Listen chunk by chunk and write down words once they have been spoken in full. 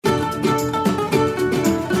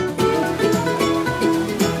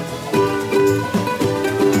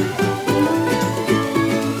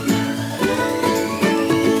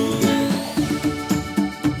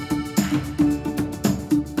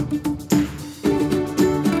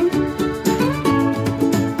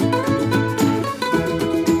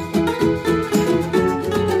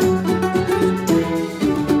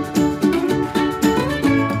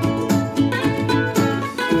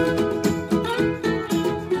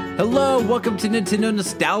Hello, welcome to Nintendo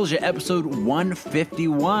Nostalgia, episode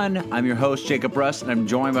 151. I'm your host, Jacob Rust, and I'm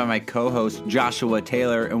joined by my co-host, Joshua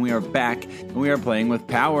Taylor, and we are back, and we are playing with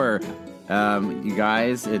Power. You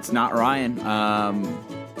guys, it's not Ryan.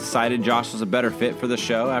 Decided Josh was a better fit for the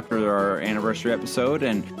show after our anniversary episode,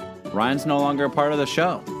 and Ryan's no longer a part of the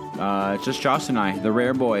show. It's just Josh and I, the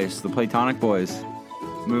rare boys, the platonic boys,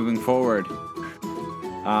 moving forward.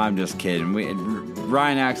 I'm just kidding.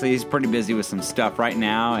 Ryan actually, he's pretty busy with some stuff right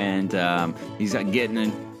now, and he's getting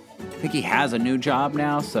in. I think he has a new job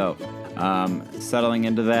now, so settling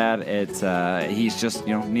into that. It's he's just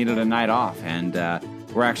needed a night off, and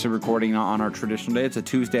we're actually recording on our traditional day. It's a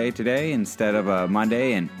Tuesday today instead of a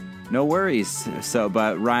Monday, and no worries. So,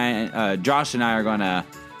 but Ryan, Josh, and I are gonna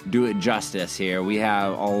do it justice here. We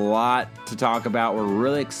have a lot to talk about. We're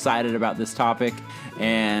really excited about this topic,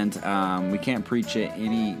 and we can't preach it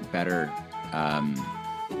any better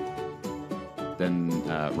than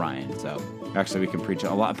Ryan. So actually, we can preach it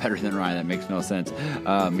a lot better than Ryan. That makes no sense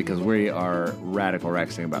because we are radical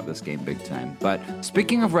rexing about this game big time. But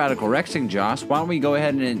speaking of radical rexing, Josh, why don't we go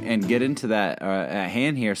ahead and get into that at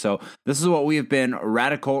hand here? So this is what we have been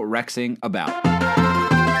radical rexing about.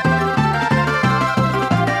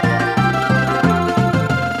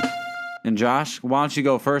 And Josh, why don't you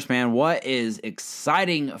go first, man? What is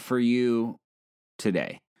exciting for you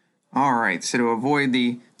today? All right, so to avoid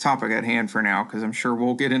the topic at hand for now, because I'm sure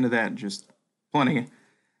we'll get into that just plenty.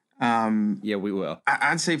 Yeah, we will.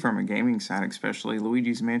 I'd say from a gaming side especially,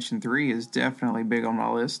 Luigi's Mansion 3 is definitely big on my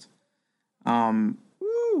list.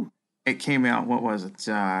 It came out, what was it,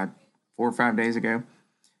 4 or 5 days ago.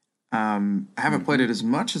 I haven't played it as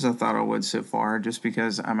much as I thought I would so far, just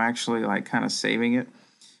because I'm actually kind of saving it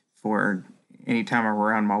for any time I'm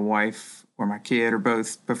around my wife or my kid, or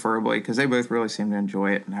both, preferably, because they both really seem to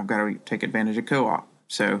enjoy it, and I've got to take advantage of co-op.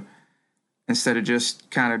 So instead of just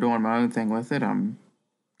kind of doing my own thing with it, I'm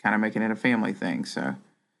kind of making it a family thing. So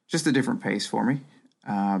just a different pace for me.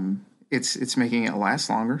 It's making it last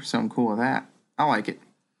longer, so I'm cool with that. I like it.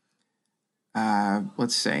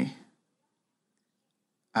 Let's see.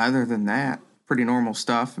 Other than that, pretty normal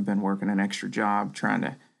stuff. I've been working an extra job, trying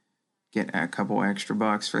to get a couple extra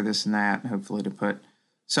bucks for this and that, and hopefully to put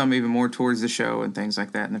some even more towards the show and things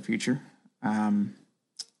like that in the future. And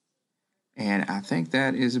I think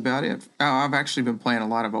that is about it. Oh, I've actually been playing a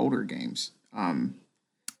lot of older games. I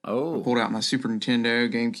pulled out my Super Nintendo,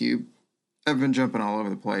 GameCube. I've been jumping all over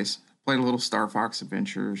the place. Played a little Star Fox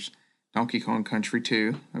Adventures, Donkey Kong Country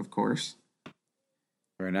 2, of course.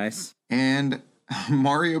 Very nice. And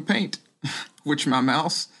Mario Paint, which my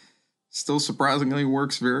mouse still surprisingly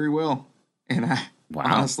works very well. And I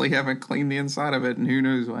honestly haven't cleaned the inside of it, and who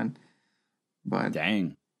knows when. But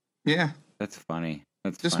dang. Yeah. That's funny.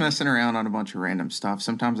 That's just funny. Messing around on a bunch of random stuff.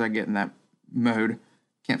 Sometimes I get in that mode.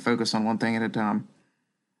 Can't focus on one thing at a time.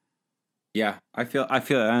 Yeah, I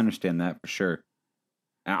understand that for sure.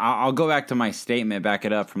 I'll go back to my statement, back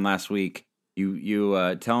it up from last week.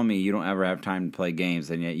 You tell me you don't ever have time to play games,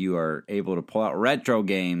 and yet you are able to pull out retro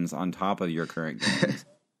games on top of your current games.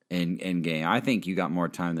 In game, I think you got more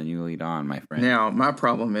time than you lead on, my friend. Now, my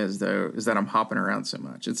problem is that I'm hopping around so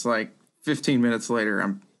much. It's like 15 minutes later,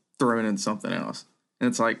 I'm throwing in something else, and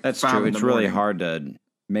it's like that's true. It's really hard to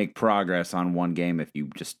make progress on one game if you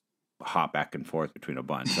just hop back and forth between a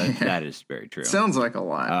bunch. That is very true. Sounds like a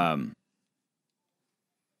lot.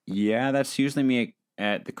 Yeah, that's usually me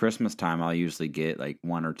at the Christmas time. I'll usually get like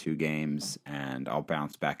 1 or 2 games, and I'll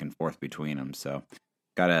bounce back and forth between them. So,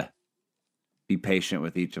 gotta be patient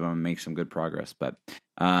with each of them and make some good progress. But,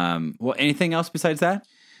 well, anything else besides that?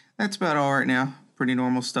 That's about all right now. Pretty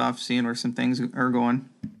normal stuff, seeing where some things are going.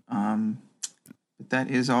 But that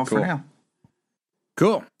is all for now.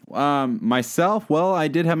 Cool. Myself, well, I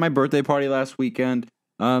did have my birthday party last weekend.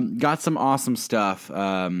 Got some awesome stuff.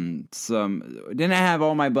 Didn't have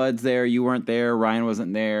all my buds there. You weren't there. Ryan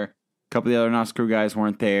wasn't there. A couple of the other Nos Crew guys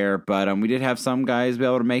weren't there. But we did have some guys be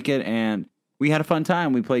able to make it, and we had a fun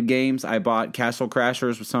time. We played games. I bought Castle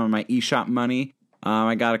Crashers with some of my eShop money.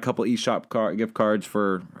 I got a couple eShop gift cards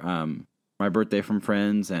for my birthday from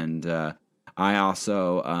friends, and I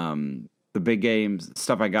also the big games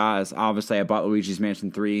stuff I got is obviously I bought Luigi's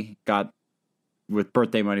Mansion 3. Got with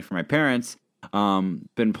birthday money from my parents.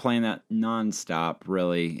 Been playing that nonstop.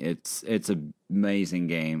 Really, it's an amazing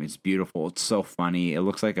game. It's beautiful. It's so funny. It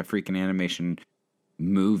looks like a freaking animation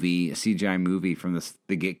movie, a CGI movie from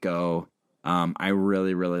the get go. I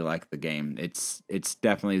really, really like the game. It's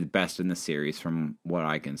definitely the best in the series from what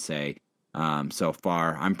I can say. So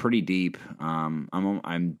far, I'm pretty deep. I'm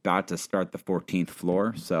about to start the 14th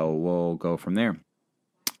floor, so we'll go from there.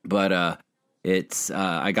 But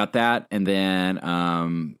I got that, and then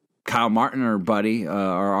Kyle Martin, our buddy,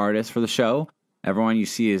 our artist for the show. Everyone, you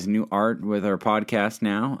see his new art with our podcast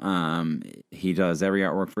now. He does every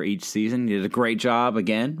artwork for each season. He did a great job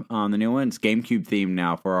again on the new one. It's GameCube themed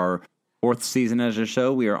now for our 4th season as a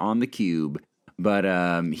show. We are on the Cube. But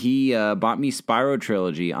he bought me Spyro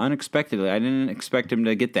Trilogy unexpectedly. I didn't expect him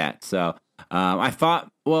to get that. So I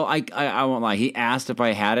thought, well, I won't lie. He asked if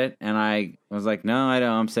I had it, and I was like, no, I don't.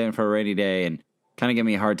 I'm saving for a rainy day, and kind of gave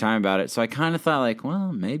me a hard time about it. So I kind of thought, like,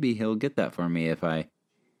 well, maybe he'll get that for me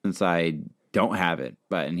since I don't have it.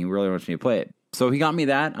 And he really wants me to play it. So he got me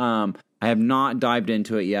that. I have not dived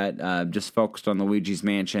into it yet. Just focused on Luigi's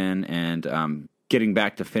Mansion and getting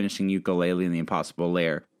back to finishing Yooka-Laylee and the Impossible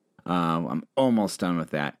Lair. I'm almost done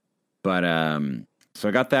with that, but so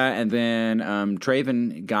I got that, and then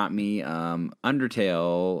Traven got me Undertale,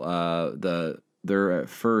 their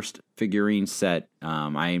first figurine set.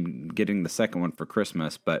 I'm getting the second one for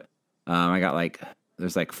Christmas, but I got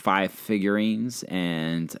there's 5 figurines,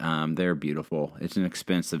 and they're beautiful. It's an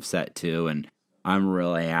expensive set too, and I'm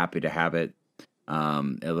really happy to have it.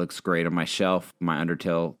 It looks great on my shelf, my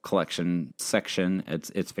Undertale collection section.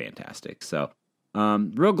 It's fantastic. So.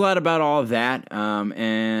 Real glad about all of that.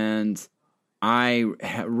 And I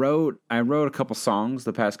wrote a couple songs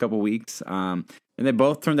the past couple weeks. And they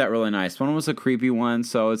both turned out really nice. One was a creepy one,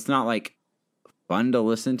 so it's not fun to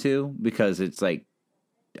listen to because it's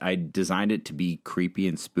I designed it to be creepy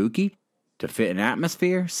and spooky to fit an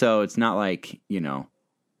atmosphere. So it's not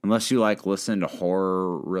unless you listen to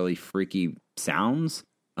horror, really freaky sounds.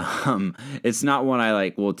 It's not one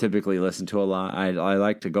I will typically listen to a lot. I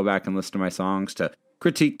like to go back and listen to my songs to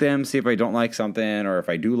critique them, see if I don't like something or if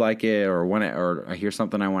I do like it or I hear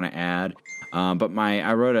something I want to add. But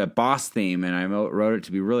I wrote a boss theme and I wrote it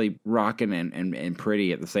to be really rocking and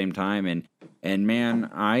pretty at the same time. And man,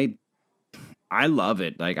 I love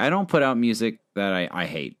it. I don't put out music that I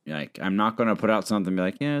hate. I'm not going to put out something and be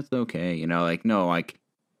like, yeah, it's okay. No,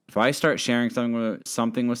 if I start sharing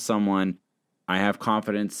something with someone, I have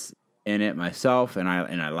confidence in it myself, and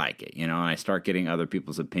I like it, and I start getting other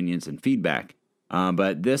people's opinions and feedback.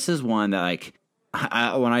 But this is one that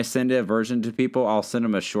when I send a version to people, I'll send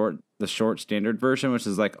them the short standard version, which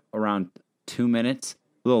is around 2 minutes,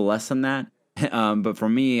 a little less than that. But for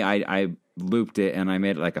me, I looped it and I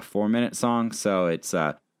made it a 4-minute song. So it's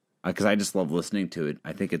because I just love listening to it.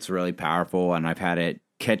 I think it's really powerful, and I've had it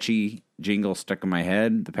catchy jingle stuck in my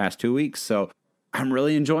head the past 2 weeks. So I'm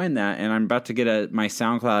really enjoying that, and I'm about to get my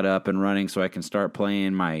SoundCloud up and running so I can start put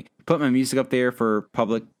my music up there for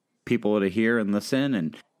public people to hear and listen,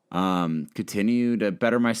 and continue to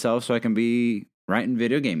better myself so I can be writing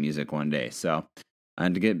video game music one day. So,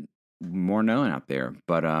 and to get more known out there.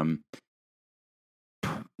 But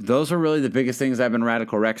those are really the biggest things I've been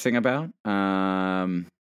radical rexing about.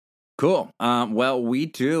 Cool. Well, we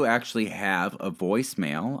do actually have a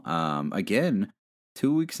voicemail. Again,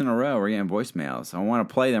 2 weeks in a row, we're getting voicemails. I want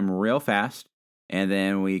to play them real fast, and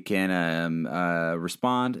then we can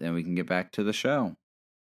respond, and we can get back to the show.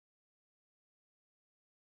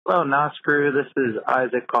 Hello, NOS Crew. This is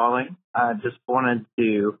Isaac calling. I just wanted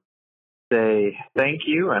to say thank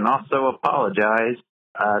you and also apologize.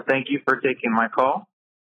 Thank you for taking my call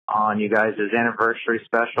on you guys' anniversary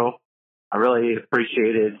special. I really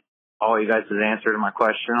appreciated all you guys' answer to my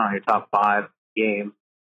question on your top 5 games.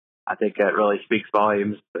 I think that really speaks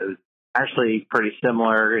volumes. It's actually pretty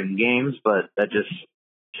similar in games, but that just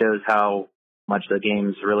shows how much the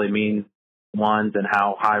games really mean ones and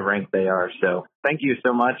how high ranked they are. So thank you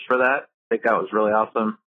so much for that. I think that was really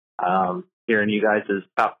awesome. Hearing you guys'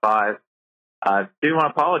 top 5. I do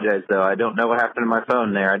want to apologize though. I don't know what happened to my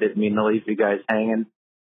phone there. I didn't mean to leave you guys hanging.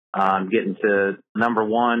 Getting to number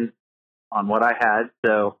 1 on what I had.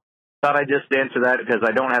 So thought I'd just answer that because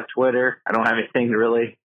I don't have Twitter. I don't have anything to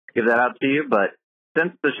really give that out to you. But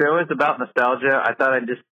since the show is about nostalgia, I thought I'd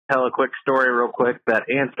just tell a quick story real quick that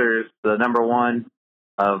answers the number 1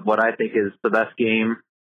 of what I think is the best game,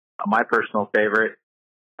 my personal favorite.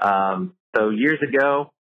 So years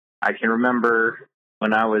ago, I can remember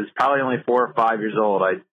when I was probably only 4 or 5 years old.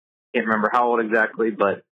 I can't remember how old exactly,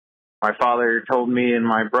 but my father told me and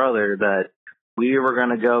my brother that we were going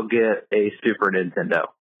to go get a Super Nintendo.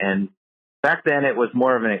 And back then it was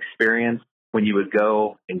more of an experience when you would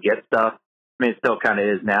go and get stuff. I mean, it still kind of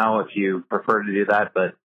is now if you prefer to do that, but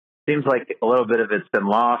it seems like a little bit of it's been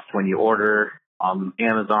lost when you order on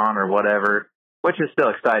Amazon or whatever, which is still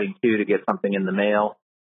exciting too to get something in the mail.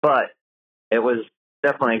 But it was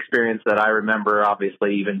definitely an experience that I remember,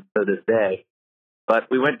 obviously, even to this day. But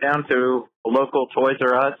we went down to a local Toys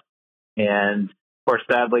R Us, and of course,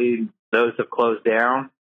 sadly, those have closed down.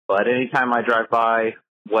 But anytime I drive by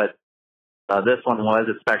what This one was.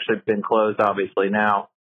 It's actually been closed, obviously, now.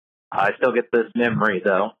 I still get this memory,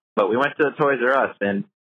 though. But we went to Toys R Us, and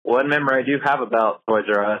one memory I do have about Toys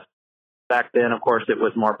R Us, back then, of course, it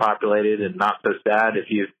was more populated and not so sad if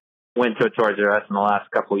you went to a Toys R Us in the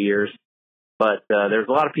last couple of years. But there's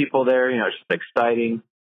a lot of people there. It's just exciting.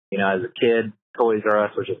 As a kid, Toys R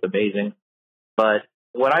Us was just amazing. But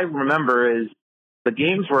what I remember is the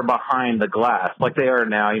games were behind the glass, like they are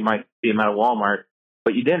now. You might see them at a Walmart,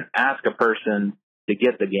 but you didn't ask a person to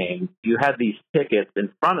get the game. You had these tickets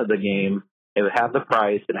in front of the game. It would have the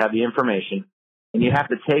price, it would have the information, and you have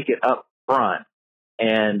to take it up front.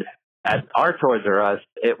 And at our Toys R Us,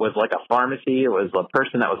 it was like a pharmacy. It was a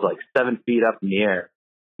person that was like 7 feet up in the air.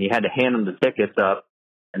 You had to hand them the tickets up,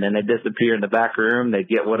 and then they disappear in the back room. They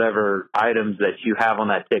get whatever items that you have on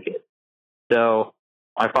that ticket. So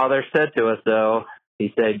my father said to us, though,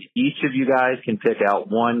 he said, each of you guys can pick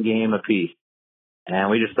out one game apiece. And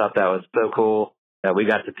we just thought that was so cool that we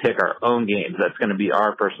got to pick our own games. That's going to be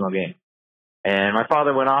our personal game. And my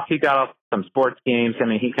father went off. He got off some sports games.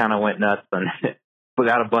 He kind of went nuts and we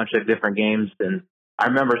got a bunch of different games. And I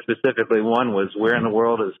remember specifically one was Where in the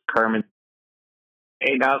World is Carmen?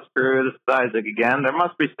 Hey, now screw, this is Isaac again. There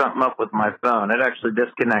must be something up with my phone. It actually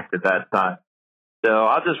disconnected that time. So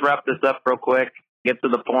I'll just wrap this up real quick, get to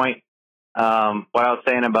the point. What I was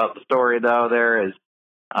saying about the story, though, there is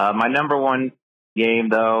my number one game,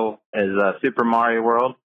 though, is Super Mario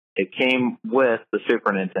World. It came with the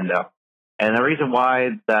Super Nintendo. And the reason why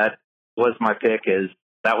that was my pick is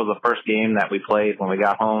that was the first game that we played when we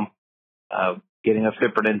got home. Getting a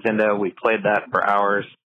Super Nintendo, we played that for hours.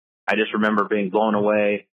 I just remember being blown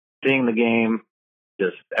away, seeing the game,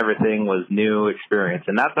 just everything was new experience.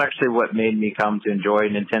 And that's actually what made me come to enjoy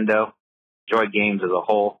Nintendo, enjoy games as a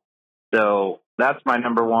whole. So that's my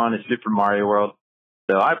number one is Super Mario World.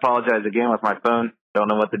 So I apologize again with my phone. Don't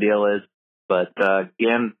know what the deal is. But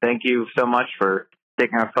again, thank you so much for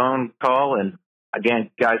taking our phone call. And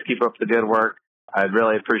again, guys, keep up the good work. I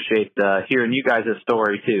really appreciate hearing you guys'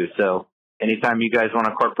 story too. So anytime you guys want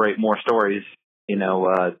to incorporate more stories,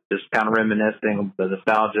 just kind of reminiscing the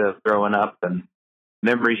nostalgia of growing up and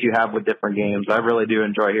memories you have with different games. I really do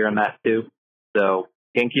enjoy hearing that too. So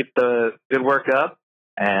can keep the good work up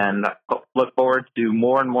and look forward to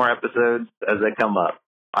more and more episodes as they come up.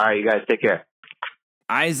 All right, you guys take care.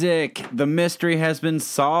 Isaac, the mystery has been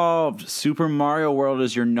solved. Super Mario World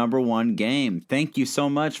is your number one game. Thank you so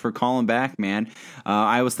much for calling back, man.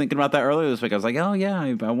 I was thinking about that earlier this week. I was like, oh, yeah,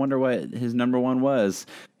 I wonder what his number one was.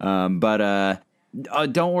 But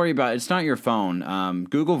don't worry about it. It's not your phone.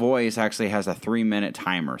 Google Voice actually has a 3-minute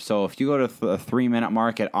timer. So if you go to the 3-minute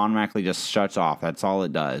mark, it automatically just shuts off. That's all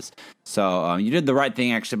it does. So you did the right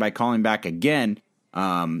thing, actually, by calling back again.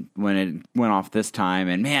 When it went off this time.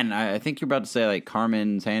 And man, I think you're about to say like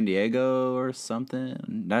Carmen San Diego or something.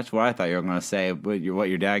 That's what I thought you were going to say, what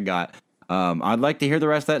your dad got. I'd like to hear the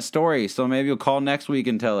rest of that story, so maybe you'll call next week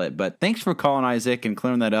and tell it. But thanks for calling, Isaac, and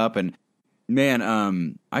clearing that up. And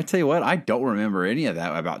man, I tell you what, I don't remember any of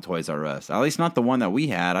that about Toys R Us. At least not the one that we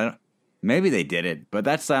had. Maybe they did it, but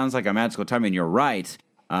that sounds like a magical time. And you're right.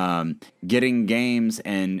 Getting games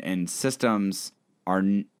and systems are,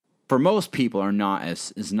 for most people, are not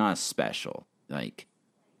as special. Like,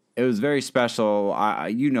 it was very special.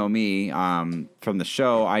 You know me from the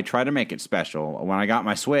show. I try to make it special. When I got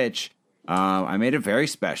my Switch, I made it very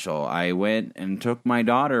special. I went and took my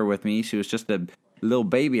daughter with me. She was just a little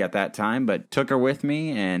baby at that time, but took her with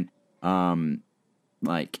me. And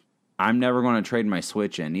like, I'm never going to trade my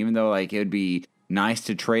Switch in, even though like it would be nice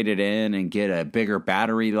to trade it in and get a bigger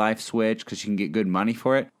battery life Switch because you can get good money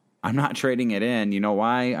for it. I'm not trading it in. You know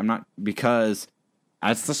why? Because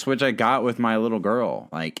that's the Switch I got with my little girl.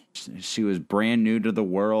 Like, she was brand new to the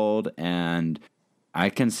world, and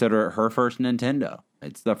I consider it her first Nintendo.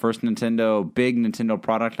 It's the first big Nintendo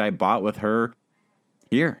product I bought with her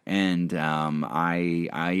here, and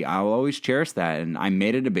I'll always cherish that. And I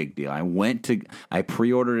made it a big deal. I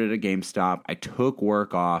pre-ordered it at GameStop. I took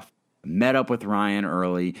work off. Met up with Ryan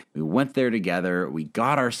early. We went there together. We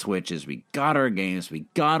got our Switches. We got our games. We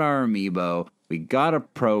got our Amiibo. We got our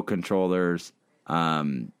Pro controllers.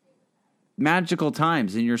 Magical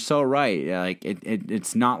times, and you're so right. Like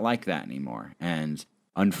it's not like that anymore. And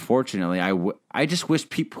unfortunately, I just wish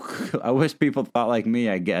people thought like me.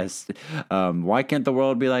 I guess. Why can't the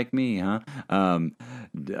world be like me, huh?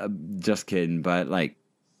 Just kidding. But like,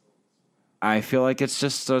 I feel like it's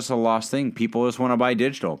just a lost thing. People just want to buy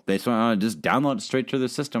digital. They just want to just download it straight to the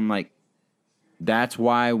system. Like, that's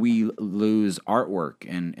why we lose artwork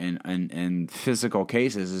and physical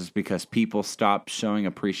cases, is because people stop showing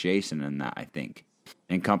appreciation in that, I think.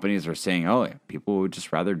 And companies are saying, oh, people would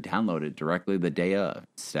just rather download it directly the day of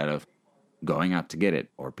instead of going out to get it.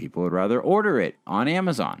 Or people would rather order it on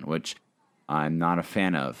Amazon, which I'm not a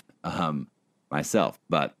fan of myself.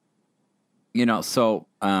 But, so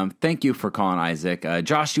thank you for calling, Isaac.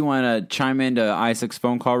 Josh, you want to chime into Isaac's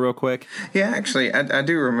phone call real quick? Yeah, actually, I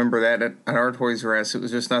do remember that at our Toys R Us. It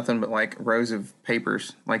was just nothing but like rows of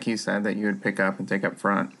papers, like he said, that you would pick up and take up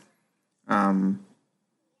front.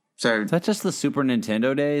 So is that just the Super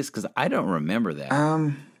Nintendo days? Because I don't remember that.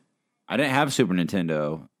 I didn't have Super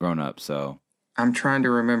Nintendo growing up, so I'm trying to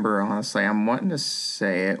remember, honestly. I'm wanting to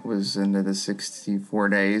say it was into the 64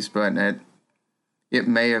 days, but it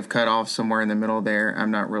may have cut off somewhere in the middle there.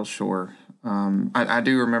 I'm not real sure. I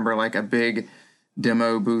do remember like a big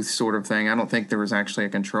demo booth sort of thing. I don't think there was actually a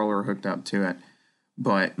controller hooked up to it,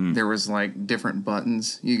 but there was like different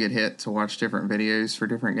buttons you could hit to watch different videos for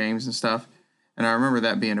different games and stuff. And I remember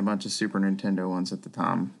that being a bunch of Super Nintendo ones at the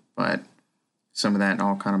time, but some of that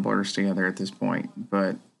all kind of blurs together at this point.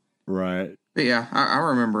 But yeah, I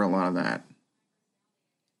remember a lot of that.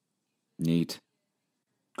 Neat.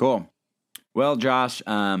 Cool. Well, Josh,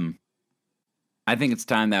 I think it's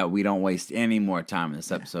time that we don't waste any more time in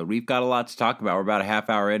this episode. We've got a lot to talk about. We're about a half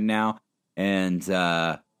hour in now,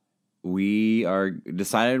 and we are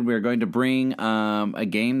decided we're going to bring a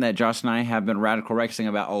game that Josh and I have been radical rexing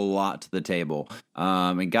about a lot to the table.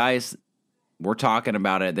 And guys, we're talking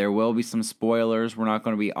about it. There will be some spoilers. We're not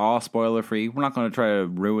going to be all spoiler free. We're not going to try to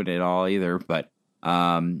ruin it all either, but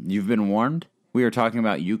you've been warned. We are talking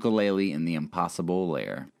about Yooka-Laylee and the Impossible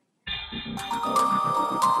Lair.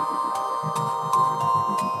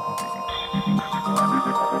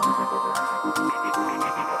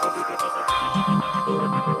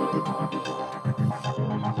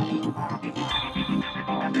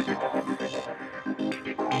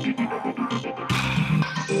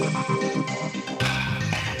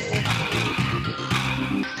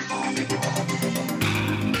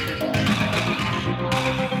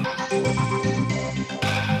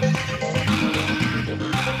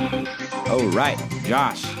 All right,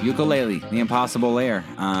 Josh, Yooka-Laylee, The Impossible Lair.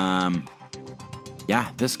 Yeah,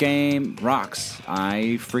 this game rocks.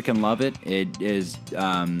 I freaking love it. It is,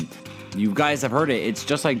 you guys have heard it. It's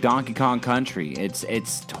just like Donkey Kong Country.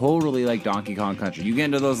 It's totally like Donkey Kong Country. You get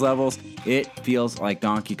into those levels, it feels like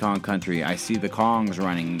Donkey Kong Country. I see the Kongs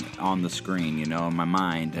running on the screen, in my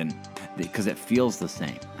mind, and because it feels the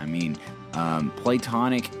same. I mean,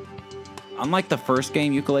 Playtonic, unlike the first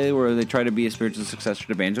game, Yooka-Laylee, where they try to be a spiritual successor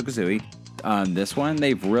to Banjo-Kazooie, this one,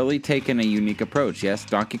 they've really taken a unique approach. Yes,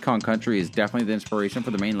 Donkey Kong Country is definitely the inspiration for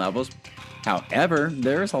the main levels. However,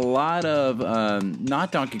 there's a lot of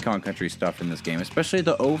not Donkey Kong Country stuff in this game, especially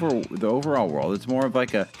the overall world. It's more of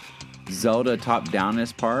like a Zelda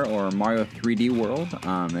top-downist part or Mario 3D world,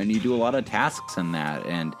 and you do a lot of tasks in that,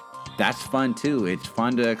 and that's fun too. It's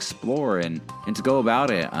fun to explore and to go about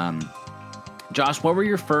it. Josh, what were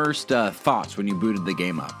your first thoughts when you booted the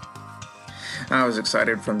game up? I was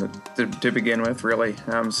excited from to begin with, really.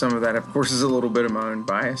 Some of that, of course, is a little bit of my own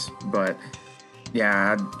bias, but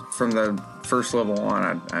yeah, from the first level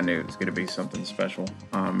on, I knew it was going to be something special.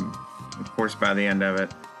 Of course, by the end of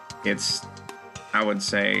it, it's, I would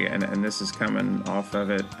say, and this is coming off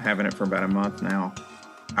of it, having it for about a month now,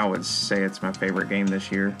 I would say it's my favorite game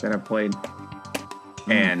this year that I've played.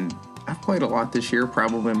 And I've played a lot this year,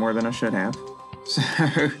 probably more than I should have. So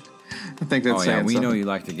I think that's saying we something. know you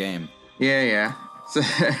like the game. Yeah. So,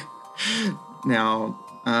 now,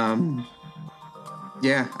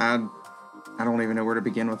 yeah, I don't even know where to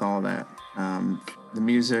begin with all of that. The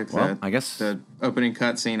music, I guess the opening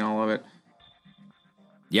cutscene, all of it.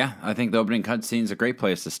 Yeah, I think the opening cutscene is a great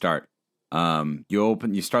place to start.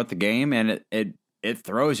 You start the game, and it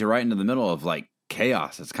throws you right into the middle of like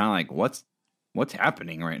chaos. It's kind of like what's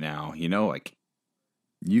happening right now? Like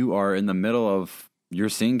you are in the middle of. You're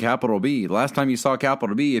seeing Capital B. Last time you saw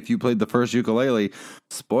Capital B, if you played the first Yooka-Laylee,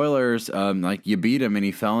 spoilers, like you beat him and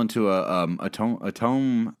he fell into a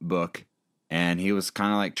tome book, and he was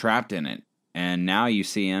kind of like trapped in it. And now you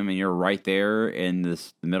see him, and you're right there in the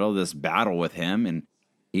middle of this battle with him, and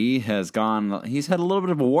he's had a little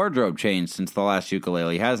bit of a wardrobe change since the last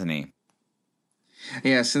Yooka-Laylee, hasn't he?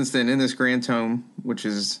 Yeah, since then, in this Grand Tome, which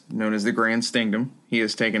is known as the Grand Stingdom, he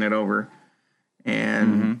has taken it over,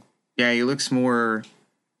 and yeah, he looks more,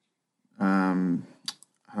 I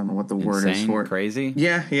don't know what the word is for it. Crazy?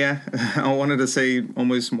 Yeah. I wanted to say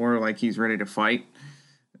almost more like he's ready to fight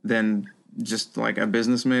than just like a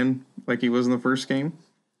businessman like he was in the first game.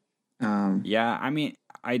 Yeah, I mean,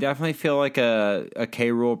 I definitely feel like a K.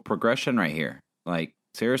 Rool progression right here. Like,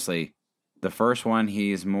 seriously, the first one,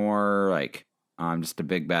 he's more like, I'm just a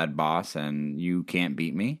big bad boss, and you can't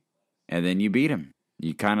beat me. And then you beat him.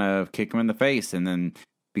 You kind of kick him in the face, and then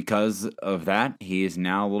because of that, he is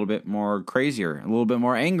now a little bit more crazier, a little bit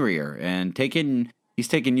more angrier, and he's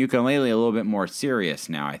taking Yooka-Laylee a little bit more serious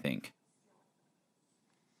now, I think.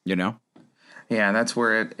 You know? Yeah, that's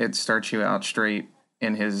where it starts you out straight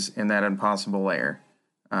in that impossible lair.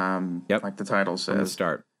 Like the title says. From the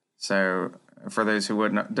start. So for those who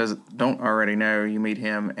don't already know, you meet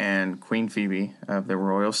him and Queen Phoebe of the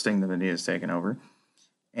Royal Sting that he has taken over.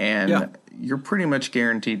 And you're pretty much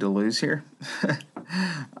guaranteed to lose here.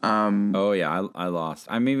 Oh yeah, I lost.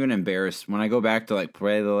 I'm even embarrassed when I go back to like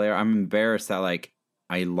play the lair. I'm embarrassed that like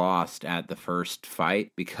I lost at the first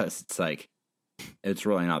fight because it's like it's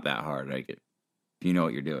really not that hard. Like if you know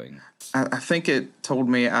what you're doing. I think it told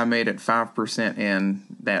me I made it 5% in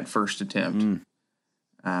that first attempt.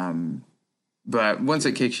 But once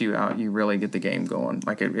it kicks you out, you really get the game going.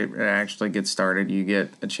 Like it actually gets started. You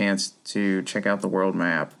get a chance to check out the world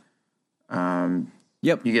map. You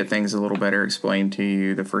get things a little better explained to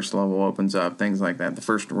you. The first level opens up, things like that. The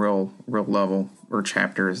first real level or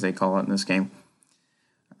chapter, as they call it in this game.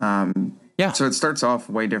 So it starts off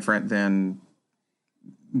way different than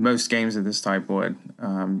most games of this type would.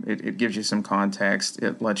 It gives you some context.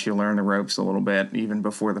 It lets you learn the ropes a little bit even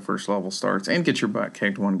before the first level starts, and get your butt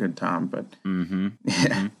kicked one good time. But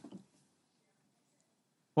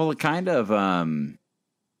well, it kind of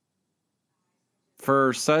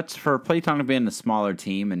for Playtonic being a smaller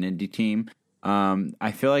team, an indie team,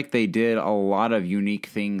 I feel like they did a lot of unique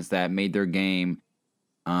things that made their game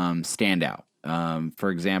stand out. For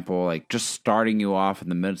example, like just starting you off in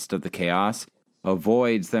the midst of the chaos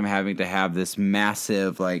avoids them having to have this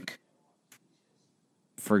massive, like,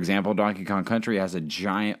 for example, Donkey Kong Country has a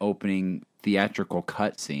giant opening theatrical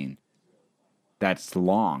cutscene that's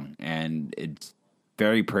long, and it's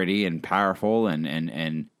very pretty and powerful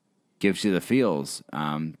and gives you the feels.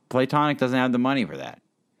 Playtonic doesn't have the money for that.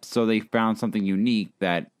 So they found something unique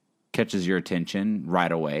that catches your attention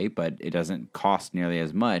right away, but it doesn't cost nearly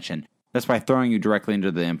as much. And that's by throwing you directly into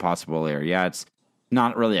the impossible lair. Yeah, it's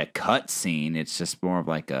not really a cut scene. It's just more of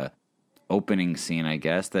like a opening scene, I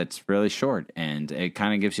guess, that's really short. And it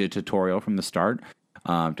kind of gives you a tutorial from the start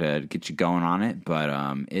to get you going on it. But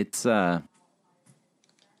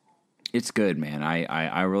it's good, man.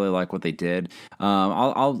 I really like what they did.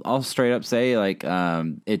 I'll straight up say, like,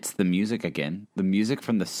 it's the music again. The music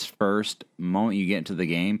from the first moment you get into the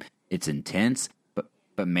game, it's intense,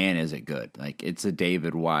 but man, is it good. Like, it's a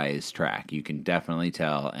David Wise track. You can definitely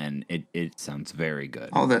tell, and it sounds very good.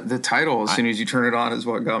 Oh, the title, as soon as you turn it on, is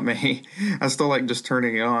what got me. I still like just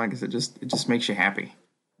turning it on because it just makes you happy.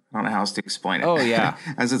 I don't know how else to explain it. Oh, yeah.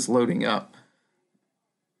 As it's loading up.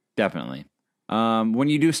 Definitely. When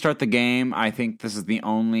you do start the game, I think this is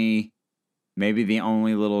maybe the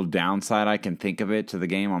only little downside I can think of it to the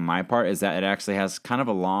game on my part is that it actually has kind of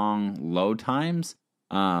a long load times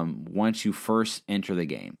once you first enter the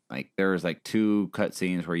game. Like there's like 2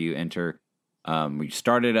 cutscenes where you enter, you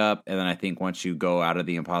start it up, and then I think once you go out of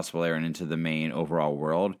the impossible lair and into the main overall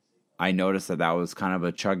world, I noticed that was kind of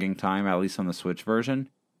a chugging time, at least on the Switch version.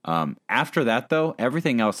 After that, though,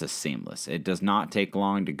 everything else is seamless. It does not take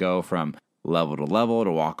long to go from level to level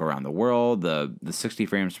to walk around the world. The 60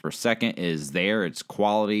 frames per second is there. It's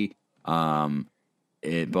quality.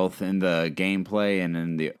 It both in the gameplay and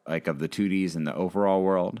in the like of the 2Ds and the overall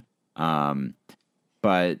world.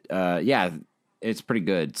 But it's pretty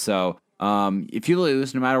good. So if you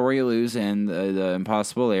lose, no matter where you lose in the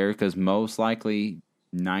impossible lair, because most likely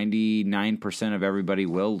 99% of everybody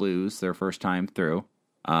will lose their first time through.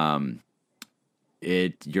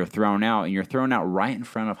 You're thrown out, and you're thrown out right in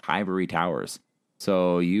front of Hivory Towers.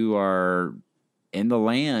 So you are in the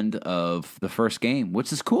land of the first game,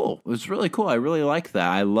 which is cool. It was really cool. I really like that.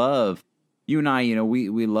 I love, you and I,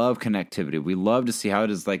 we love connectivity. We love to see how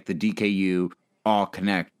it is like the DKU all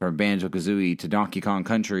connect from Banjo-Kazooie to Donkey Kong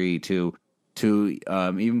Country to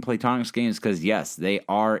even Playtonic's games, because yes, they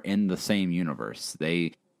are in the same universe.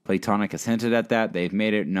 Playtonic has hinted at that. They've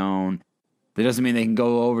made it known. That doesn't mean they can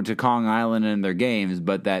go over to Kong Island in their games,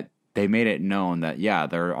 but that they made it known that, yeah,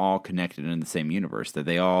 they're all connected in the same universe, that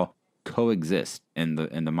they all coexist in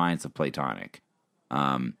the minds of Playtonic.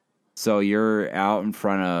 So you're out in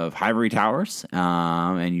front of Hivory Towers,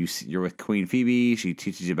 and you're with Queen Phoebe. She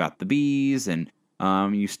teaches you about the bees, and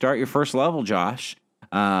you start your first level, Josh.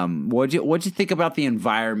 What'd you think about the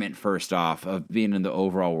environment, first off, of being in the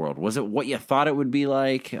overall world? Was it what you thought it would be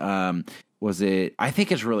like? Was it? I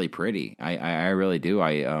think it's really pretty. I really do.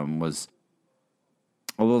 I was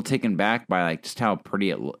a little taken back by like just how pretty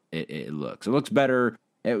it looks. It looks better.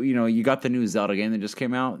 You got the new Zelda game that just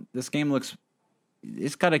came out. This game looks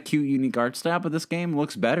it's got a cute, unique art style, but this game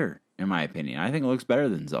looks better, in my opinion. I think it looks better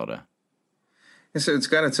than Zelda. And so it's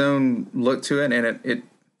got its own look to it, and it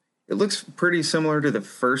looks pretty similar to the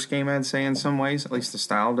first game, I'd say, in some ways. At least the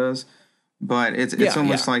style does. But it's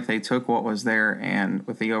almost like they took what was there, and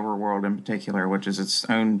with the overworld in particular, which is its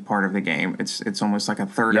own part of the game, it's almost like a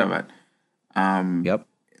third of it.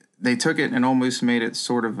 They took it and almost made it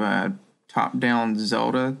sort of a top-down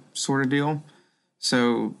Zelda sort of deal.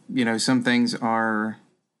 So, some things are,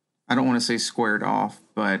 I don't want to say squared off,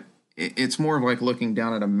 but it's more of like looking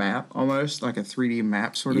down at a map almost, like a 3D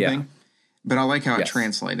map sort of thing. But I like how it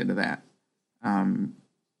translated to that.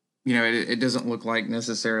 It doesn't look like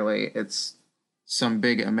necessarily it's some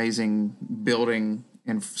big, amazing building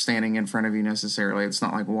and standing in front of you necessarily. It's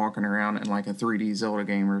not like walking around in like a 3D Zelda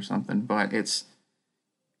game or something, but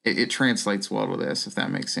it translates well to this, if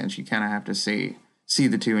that makes sense. You kind of have to see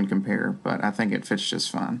the two and compare, but I think it fits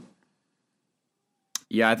just fine.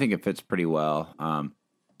 Yeah, I think it fits pretty well.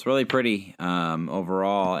 It's really pretty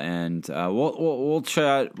overall, and we'll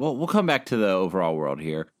come back to the overall world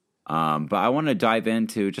here. But I want to dive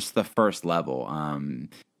into just the first level.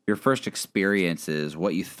 Your first experiences,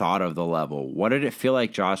 what you thought of the level. What did it feel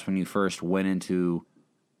like, Josh, when you first went into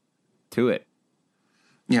it?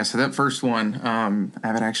 Yeah, so that first one, I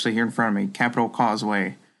have it actually here in front of me, Capital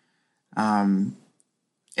Causeway.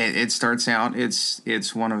 It starts out,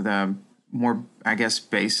 it's one of the more, I guess,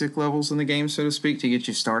 basic levels in the game, so to speak, to get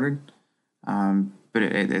you started. But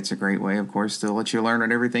it's a great way, of course, to let you learn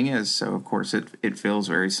what everything is. So, of course, it feels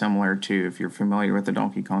very similar to, if you're familiar with the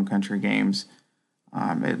Donkey Kong Country games,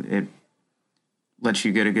 it lets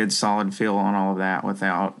you get a good solid feel on all of that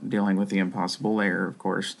without dealing with the impossible layer, of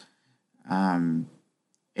course.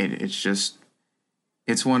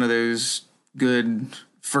 It's one of those good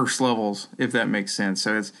first levels, if that makes sense.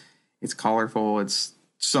 So it's colorful, it's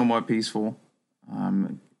somewhat peaceful.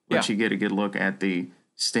 Lets you get a good look at the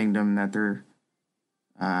Stingdom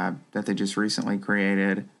that they just recently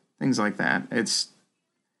created, things like that.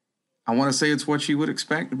 I want to say it's what you would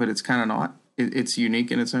expect, but it's kind of not. It's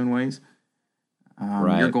unique in its own ways.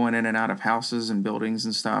 You're going in and out of houses and buildings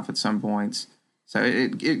and stuff at some points. So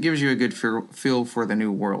it gives you a good feel for the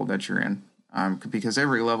new world that you're in. Because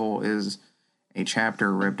every level is a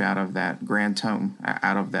chapter ripped out of that Grand Tome,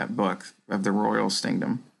 out of that book of the Royal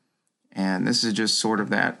Stingdom. And this is just sort of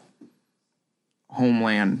that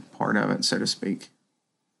homeland part of it, so to speak.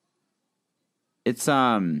 It's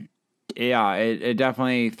it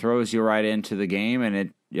definitely throws you right into the game, and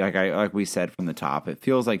it like we said from the top, it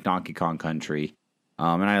feels like Donkey Kong Country,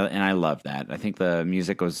 and I love that. I think the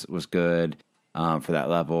music was good for that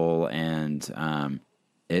level, and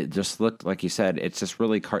it just looked, like you said, it's just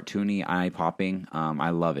really cartoony, eye popping. I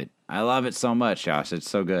love it. I love it so much, Josh. It's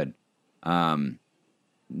so good.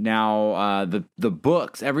 Now the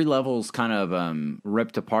books, every level's kind of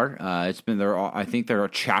ripped apart. It's been there. I think there are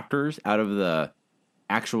chapters out of the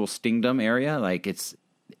actual Stingdom area. Like, it's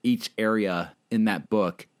each area in that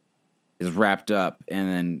book is wrapped up, and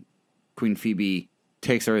then Queen Phoebe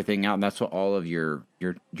takes everything out, and that's what all of your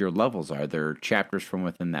levels are. They're chapters from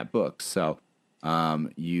within that book. So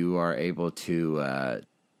you are able to that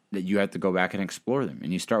you have to go back and explore them,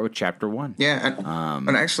 and you start with chapter 1. Yeah,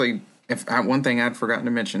 and actually, one thing I'd forgotten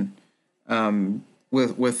to mention,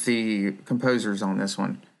 with the composers on this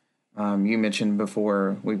one, you mentioned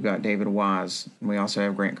before we've got David Wise, and we also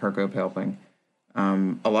have Grant Kirkhope helping.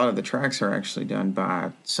 A lot of the tracks are actually done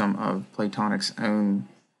by some of Playtonic's own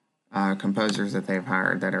composers that they've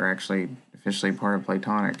hired that are actually officially part of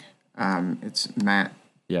Playtonic. It's Matt.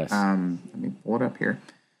 Yes. Let me pull it up here.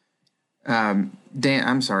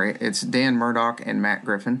 It's Dan Murdoch and Matt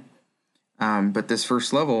Griffin. But this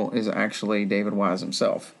first level is actually David Wise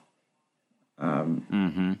himself.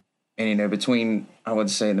 And, between, I would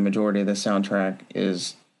say the majority of the soundtrack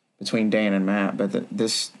is between Dan and Matt, but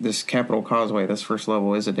this Capital Causeway, this first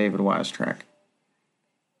level, is a David Wise track.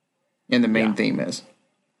 And the main theme is.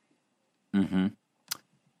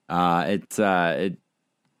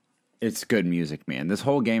 It's good music, man. This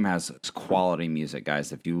whole game has quality music,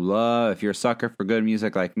 guys. If you're a sucker for good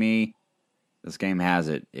music like me, this game has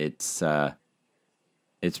it. It's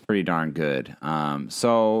pretty darn good.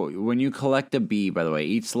 So when you collect a bee, by the way,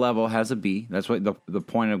 each level has a bee. That's what the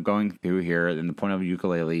point of going through here, and the point of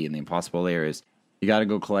Yooka-Laylee and the Impossible Lair is. You got to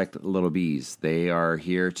go collect little bees. They are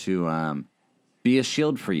here to be a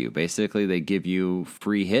shield for you. Basically, they give you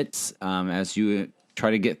free hits as you try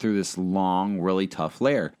to get through this long, really tough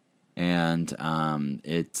lair. And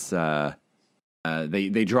they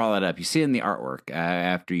draw that up. You see it in the artwork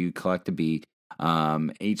after you collect a bee.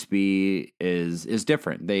 Each bee is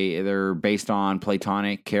different. They're based on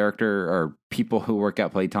Platonic character or people who work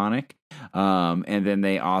at Platonic. And then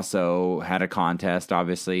they also had a contest,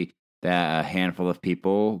 obviously, that a handful of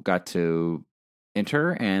people got to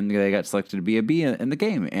enter, and they got selected to be a bee in the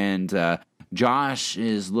game. And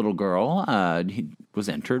Josh's little girl he was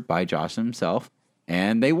entered by Josh himself,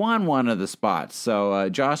 and they won one of the spots. So,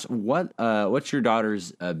 Josh, what's your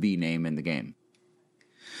daughter's bee name in the game?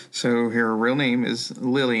 So her real name is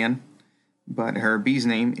Lillian, but her bee's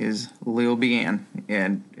name is Lil Bean,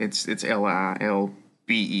 and it's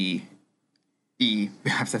Lilbee. I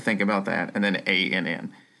have to think about that, and then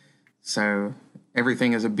ANN. So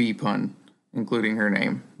everything is a bee pun, including her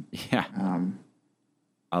name. Yeah,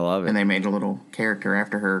 I love it. And they made a little character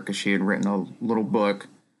after her because she had written a little book.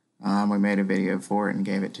 We made a video for it and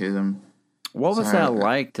gave it to them. What was that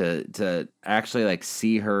like to actually like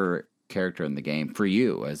see her character in the game for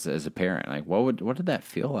you as a parent? Like, what did that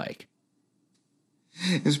feel like?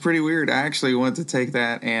 It's pretty weird. I actually want to take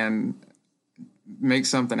that and make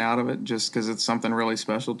something out of it, just because it's something really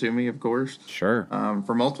special to me, of course. Sure.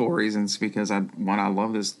 For multiple reasons, because I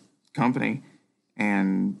love this company,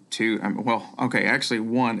 and two, actually,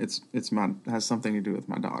 one, it's has something to do with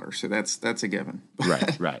my daughter, so that's a given.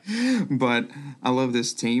 Right. But I love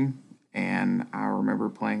this team, and I remember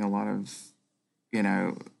playing a lot of,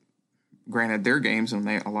 granted, their games, and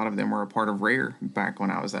a lot of them were a part of Rare back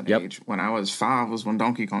when I was that age. When I was 5 was when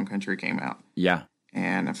Donkey Kong Country came out. Yeah.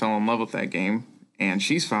 And I fell in love with that game. And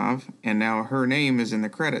she's 5, and now her name is in the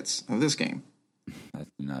credits of this game.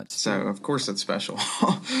 That's nuts. So, of course, it's special.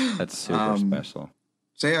 That's super special.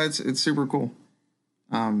 So, yeah, it's super cool.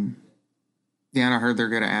 And I heard they're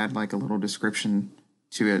going to add, like, a little description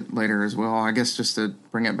to it later as well. I guess just to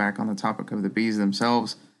bring it back on the topic of the bees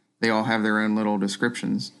themselves, they all have their own little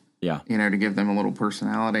descriptions. Yeah. To give them a little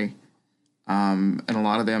personality. And a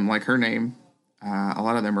lot of them, like her name, a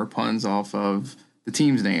lot of them are puns off of the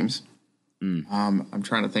team's names. I'm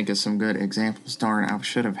trying to think of some good examples. Darn, I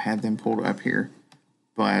should have had them pulled up here.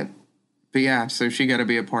 But yeah, so she got to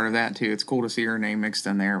be a part of that too. It's cool to see her name mixed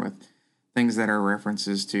in there with things that are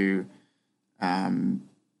references to,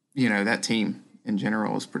 that team in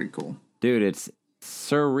general is pretty cool. Dude, it's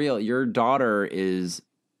surreal. Your daughter is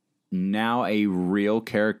now a real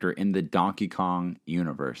character in the Donkey Kong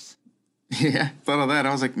universe. Yeah, thought of that.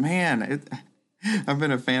 I was like, man, I've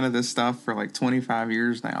been a fan of this stuff for like 25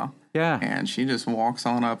 years now. Yeah. And she just walks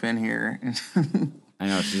on up in here. I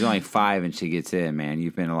know, she's only 5 and she gets in, man.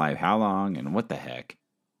 You've been alive how long and what the heck?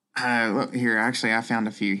 Look here, actually, I found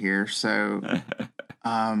a few here. So, if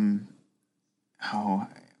I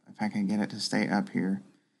can get it to stay up here.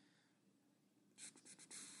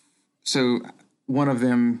 So, one of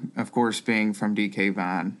them, of course, being from DK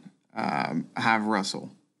Vine, Hive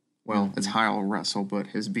Russell. Well, it's Hyle Russell, but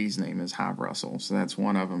his bee's name is Hive Russell. So that's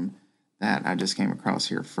one of them that I just came across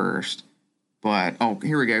here first. But,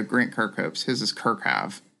 here we go. Grant Kirkhopes. His is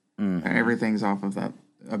Kirkhive. Everything's off of that,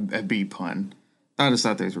 a bee pun. I just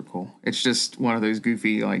thought those were cool. It's just one of those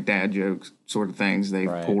goofy, like, dad jokes sort of things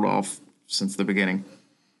they've pulled off since the beginning.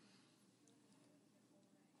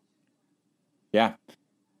 Yeah.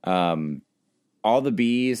 All the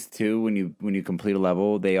bees too. When you complete a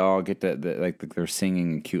level, they all get they're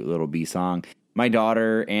singing a cute little bee song. My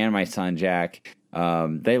daughter and my son Jack,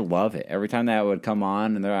 they love it. Every time that would come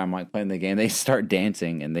on, and I'm like playing the game, they start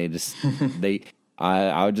dancing, and they just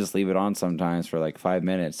I would just leave it on sometimes for like 5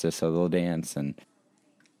 minutes just so they'll dance, and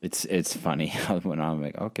it's funny when I'm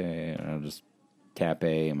like, okay, and I'll just tap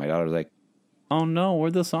A, and my daughter's like, oh no,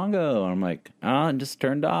 where'd the song go? And I'm like, it just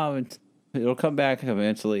turned off. It'll come back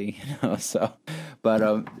eventually, so, but,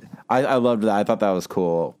 I loved that. I thought that was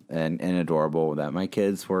cool and adorable that my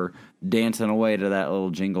kids were dancing away to that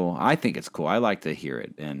little jingle. I think it's cool. I like to hear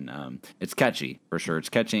it, and, it's catchy for sure. It's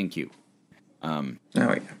catchy and cute.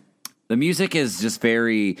 Yeah. The music is just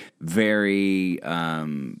very, very,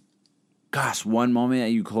 one moment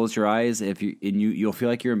that you close your eyes, you'll feel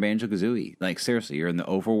like you're in Banjo-Kazooie. Like, seriously, you're in the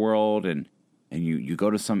overworld, and you go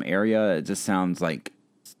to some area, it just sounds like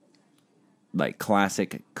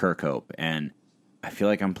classic Kirkhope, and I feel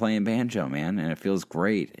like I'm playing banjo, man, and it feels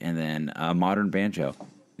great. And then modern banjo.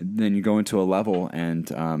 And then you go into a level, and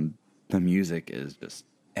the music is just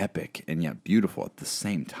epic and yet beautiful at the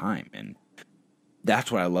same time. And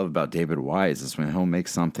that's what I love about David Wise, is when he'll make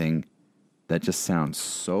something that just sounds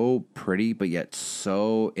so pretty, but yet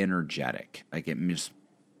so energetic. Like, it just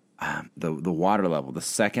the water level, the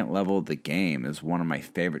second level of the game, is one of my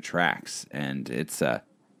favorite tracks, and it's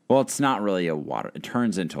it's not really a water. It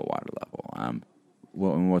turns into a water level.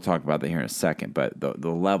 We'll talk about that here in a second. But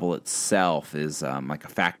the level itself is like a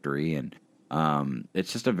factory, and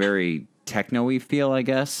It's just a very techno-y feel, I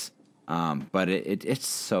guess. But it's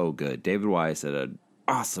so good. David Wise did an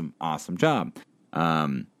awesome job.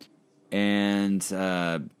 I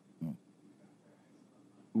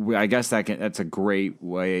guess that's a great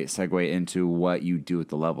segue into what you do with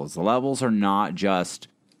the levels. The levels are not just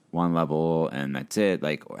one level and that's it.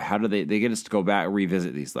 Like, how do they get us to go back,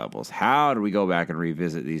 revisit these levels? How do we go back and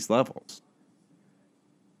revisit these levels?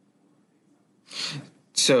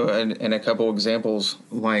 So, in a couple examples,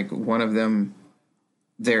 like one of them,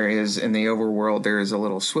 there is in the overworld, there is a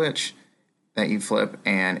little switch that you flip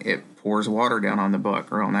and it pours water down on the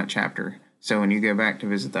book or on that chapter. So when you go back to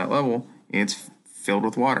visit that level, it's filled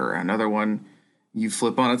with water. Another one, you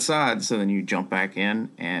flip on its side, so then you jump back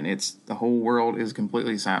in, and the whole world is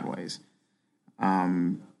completely sideways.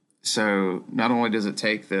 So not only does it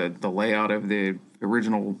take the layout of the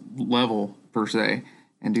original level per se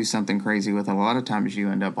and do something crazy with it, a lot of times you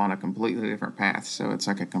end up on a completely different path. So it's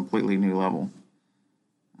like a completely new level.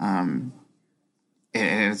 And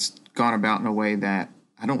it's gone about in a way that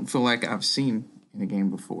I don't feel like I've seen in a game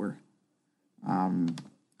before.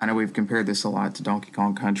 I know we've compared this a lot to Donkey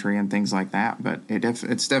Kong Country and things like that, but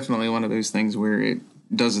it's definitely one of those things where it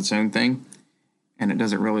does its own thing, and it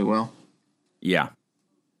does it really well. Yeah.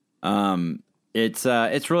 It's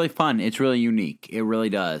really fun. It's really unique. It really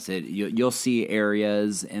does. You'll see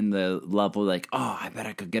areas in the level like, oh, I bet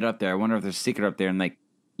I could get up there. I wonder if there's a secret up there, and like,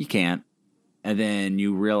 you can't. And then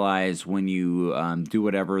you realize when you do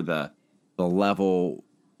whatever the level,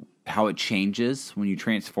 how it changes when you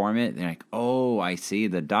transform it. They're like, oh, I see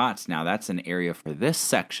the dots now. That's an area for this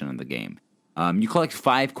section of the game. You collect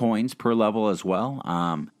 5 coins per level as well,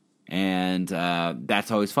 and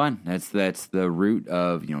that's always fun. That's the root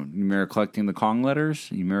of you remember collecting the Kong letters.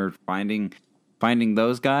 You remember finding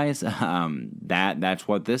those guys. That's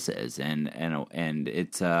what this is, and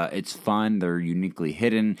it's fun. They're uniquely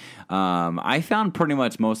hidden. I found pretty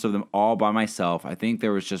much most of them all by myself. I think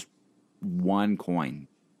there was just 1 coin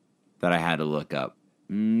that I had to look up.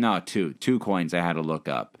 No, two coins I had to look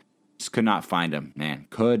up. Just could not find them, man.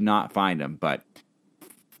 Could not find them, but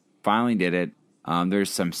finally did it. There's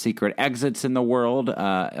some secret exits in the world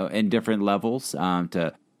in different levels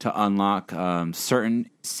to unlock certain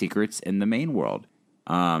secrets in the main world.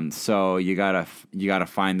 So you gotta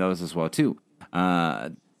find those as well too.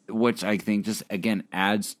 Which I think just again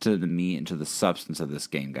adds to the meat and to the substance of this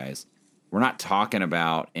game, guys. We're not talking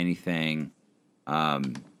about anything.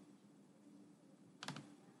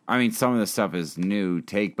 I mean, some of the stuff is new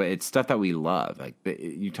take, but it's stuff that we love. Like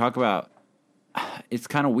you talk about, it's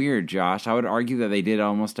kind of weird, Josh. I would argue that they did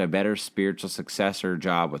almost a better spiritual successor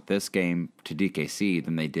job with this game to DKC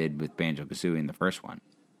than they did with Banjo-Kazooie in the first one,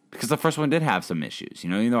 because the first one did have some issues.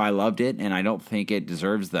 Even though I loved it and I don't think it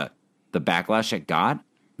deserves the backlash it got,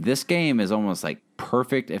 this game is almost like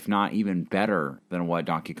perfect, if not even better than what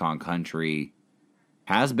Donkey Kong Country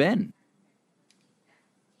has been.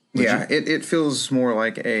 Yeah, it feels more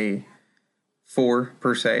like a 4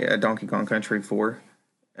 per se, a Donkey Kong Country 4,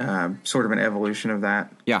 sort of an evolution of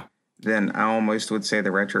that. Yeah. Then I almost would say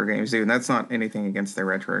the retro games do, and that's not anything against the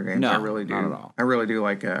retro games. No, I really do. not at all. I really do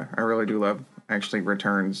love actually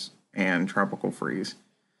Returns and Tropical Freeze.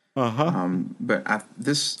 But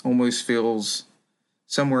this almost feels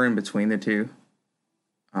somewhere in between the two.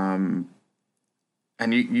 And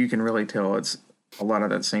you can really tell it's a lot of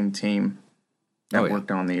that same team that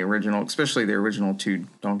worked on the original, especially the original 2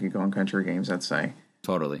 Donkey Kong Country games, I'd say.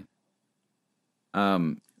 Totally.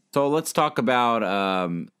 So let's talk about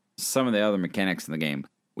some of the other mechanics in the game.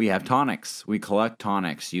 We have tonics. We collect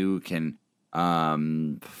tonics. You can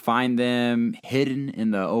find them hidden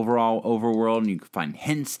in the overall overworld, and you can find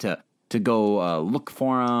hints to go look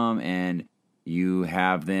for them, and you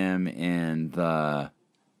have them in the...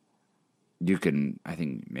 You can, I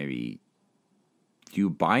think, maybe... Do you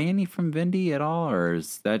buy any from Vindy at all, or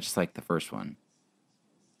is that just like the first one?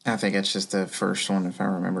 I think it's just the first one, if I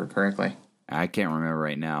remember correctly. I can't remember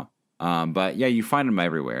right now. But yeah, you find them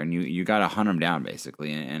everywhere, and you got to hunt them down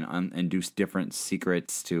basically, and do different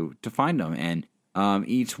secrets to find them. And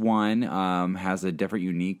each one has a different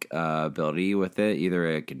unique ability with it. Either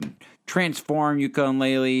it can transform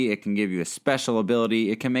Yooka-Laylee, it can give you a special ability,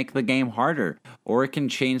 it can make the game harder, or it can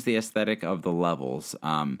change the aesthetic of the levels.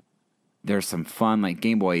 There's some fun, like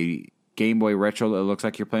Game Boy Retro. It looks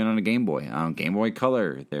like you're playing on a Game Boy. Game Boy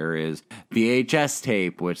Color. There is VHS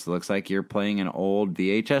tape, which looks like you're playing an old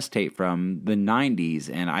VHS tape from the 90s,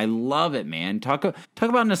 and I love it, man. Talk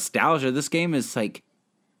about nostalgia. This game is like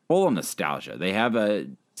full of nostalgia. They have a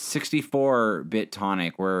 64-bit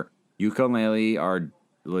tonic where Yooka-Laylee are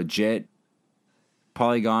legit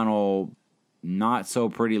polygonal not so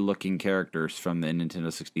pretty looking characters from the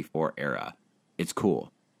Nintendo 64 era. It's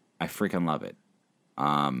cool. I freaking love it.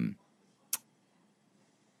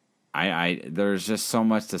 There's just so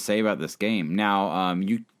much to say about this game. Now,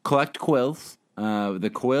 you collect quills.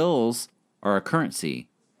 The quills are a currency.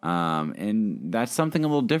 And that's something a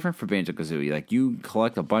little different for Banjo-Kazooie. Like, you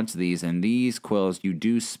collect a bunch of these, and these quills you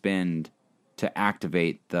do spend to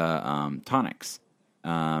activate the tonics.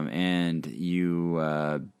 And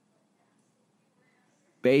you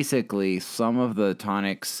basically, some of the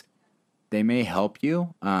tonics, they may help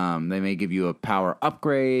you. They may give you a power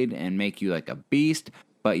upgrade and make you like a beast,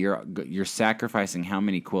 but you're sacrificing how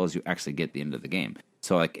many quills you actually get at the end of the game.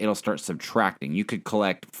 So like it'll start subtracting. You could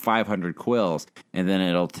collect 500 quills, and then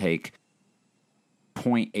it'll take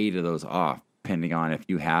 0.8 of those off, depending on if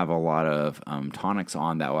you have a lot of tonics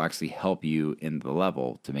on that will actually help you in the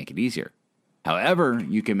level to make it easier. However,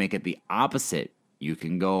 you can make it the opposite. You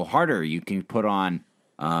can go harder. You can put on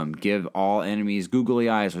give all enemies googly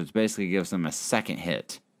eyes, which basically gives them a second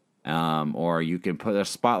hit. Or you can put a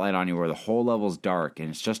spotlight on you where the whole level's dark and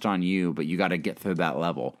it's just on you, but you got to get through that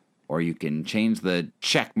level. Or you can change the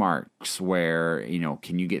check marks where,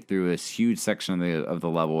 can you get through this huge section of the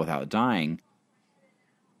level without dying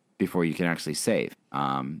before you can actually save.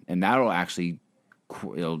 And that'll actually,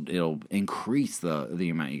 it'll increase the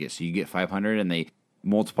amount you get. So you get 500 and they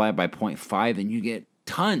multiply it by 0.5 and you get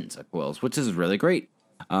tons of quills, which is really great.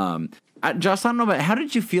 Josh, I don't know, but how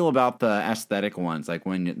did you feel about the aesthetic ones? Like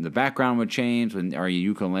when the background would change, when our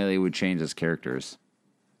ukulele would change as characters?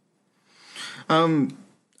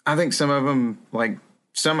 I think some of them, like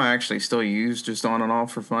some I actually still use just on and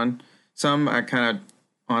off for fun. Some I kind of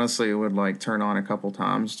honestly would like turn on a couple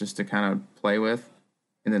times just to kind of play with.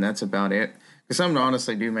 And then that's about it. Because some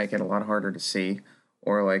honestly do make it a lot harder to see.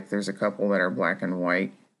 Or like there's a couple that are black and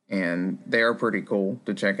white and they are pretty cool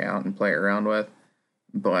to check out and play around with.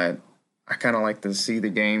 But I kind of like to see the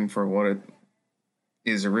game for what it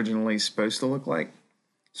is originally supposed to look like.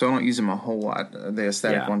 So I don't use them a whole lot, the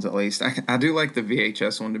aesthetic ones at least. I do like the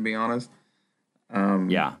VHS one, to be honest.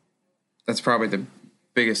 That's probably the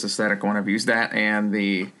biggest aesthetic one. I've used that, and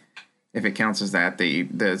if it counts as that,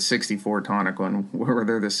 the 64 tonic one, where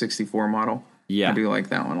they're the 64 model. Yeah. I do like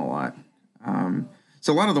that one a lot.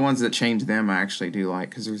 So a lot of the ones that change them I actually do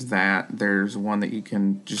like, because there's that. There's one that you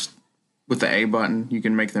can just, with the A button, you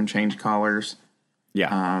can make them change colors.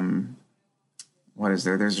 Yeah. What is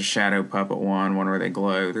there? There's a shadow puppet one where they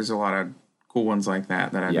glow. There's a lot of cool ones like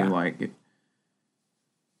that I do like.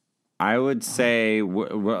 I would say,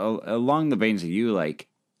 along the veins of you, like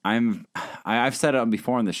I've said it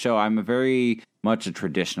before on the show, I'm a very much a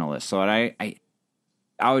traditionalist. So I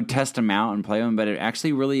would test them out and play them, but it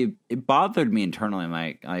actually really bothered me internally. I'm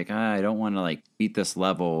like I don't want to like beat this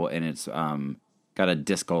level and it's got a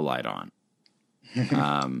disco light on.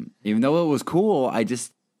 Even though it was cool, I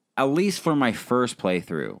just, at least for my first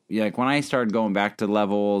playthrough, like when I started going back to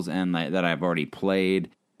levels and that I've already played,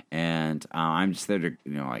 and I'm just there to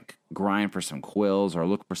like grind for some quills or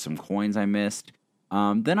look for some coins I missed,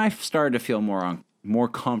 then I started to feel more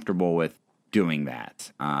comfortable with doing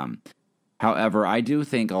that. However, I do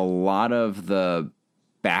think a lot of the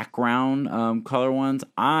background color ones,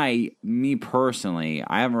 me personally,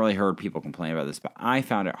 I haven't really heard people complain about this, but I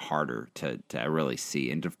found it harder to really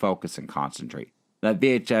see and to focus and concentrate. That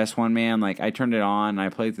VHS one, man, like I turned it on and I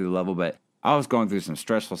played through the level, but I was going through some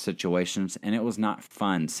stressful situations and it was not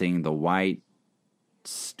fun seeing the white,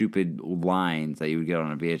 stupid lines that you would get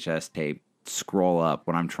on a VHS tape scroll up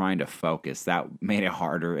when I'm trying to focus. That made it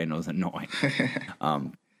harder and it was annoying.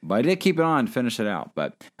 But I did keep it on and finish it out.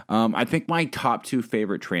 But I think my top two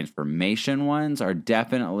favorite transformation ones are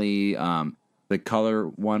definitely the color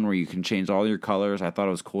one where you can change all your colors. I thought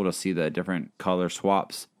it was cool to see the different color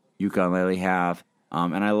swaps ukulele have.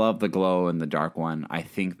 And I love the glow and the dark one. I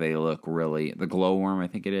think they look really, the glowworm, I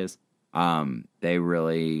think it is. They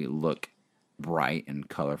really look bright and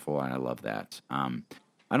colorful, and I love that. And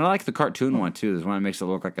I like the cartoon one too. There's one that makes it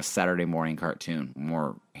look like a Saturday morning cartoon,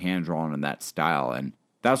 more hand drawn in that style, and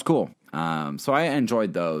that was cool. So I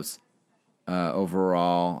enjoyed those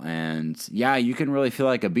overall, and yeah, you can really feel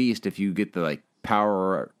like a beast if you get the like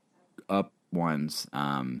power up ones.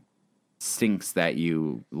 Stinks that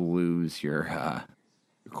you lose your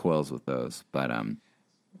quills with those, but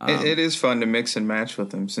it is fun to mix and match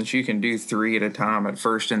with them since you can do 3 at a time at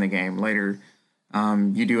first in the game. Later,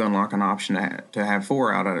 you do unlock an option to have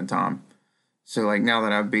 4 out at a time. So like now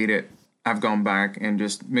that I've beat it, I've gone back and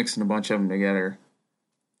just mixing a bunch of them together,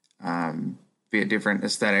 be it different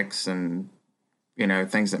aesthetics and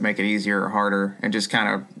things that make it easier or harder, and just kind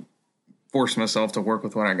of force myself to work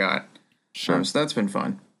with what I got. Sure. So that's been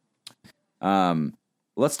fun.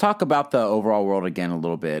 Let's talk about the overall world again a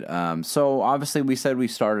little bit. So obviously we said we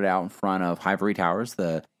started out in front of Ivory Towers,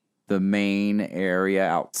 the main area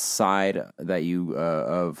outside that you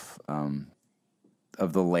of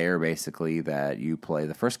the lair basically that you play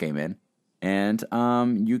the first game in. And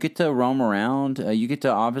you get to roam around. You get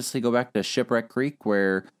to obviously go back to Shipwreck Creek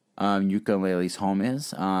where Yooka-Laylee's home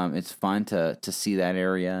is. It's fun to see that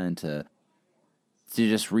area and to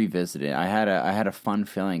just revisit it. I had a fun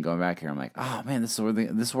feeling going back here. I'm like, oh man, this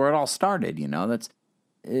is where it all started. You know,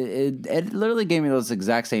 it literally gave me those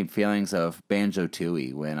exact same feelings of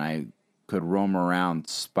Banjo-Tooie when I could roam around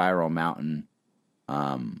Spiral Mountain,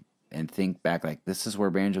 and think back like this is where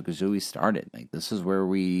Banjo-Kazooie started. Like this is where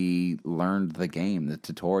we learned the game, the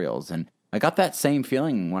tutorials, and I got that same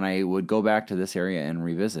feeling when I would go back to this area and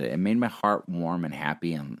revisit it. It made my heart warm and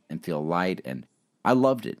happy and feel light, and I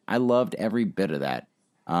loved it. I loved every bit of that.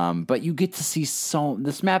 But you get to see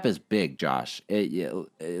this map is big, Josh. It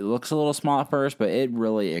looks a little small at first, but it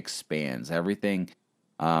really expands. Everything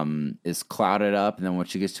is clouded up, and then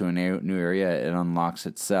once you get to a new area, it unlocks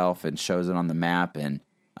itself and shows it on the map. And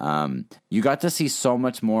you got to see so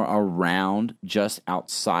much more around just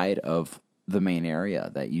outside of the main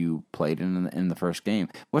area that you played in the first game,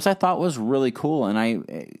 which I thought was really cool. And I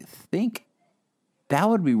think that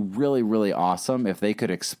would be really, really awesome if they could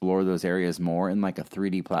explore those areas more in like a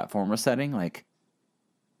 3D platformer setting. Like,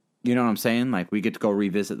 you know what I'm saying? Like we get to go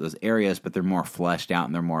revisit those areas, but they're more fleshed out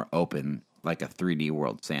and they're more open, like a 3D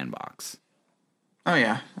world sandbox. Oh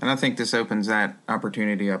yeah, and I think this opens that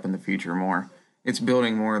opportunity up in the future more. It's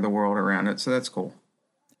building more of the world around it, so that's cool.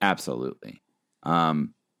 Absolutely.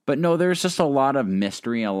 But no, there's just a lot of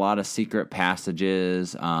mystery, a lot of secret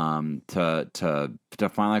passages. To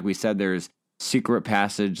find, like we said, there's secret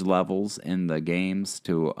passage levels in the games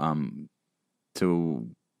to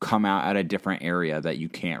come out at a different area that you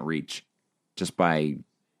can't reach just by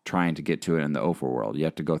trying to get to it in the overworld. You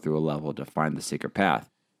have to go through a level to find the secret path.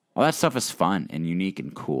 All that stuff is fun and unique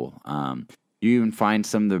and cool. You even find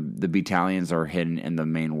some of the battalions are hidden in the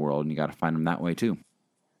main world, and you got to find them that way too.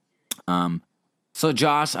 So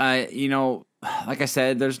Josh, like I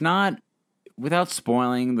said, there's not, without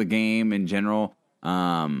spoiling the game in general,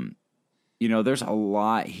 there's a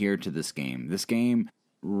lot here to this game. This game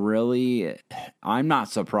really, I'm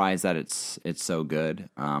not surprised that it's so good.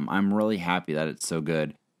 I'm really happy that it's so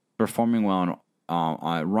good, performing well,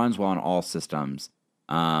 it runs well on all systems.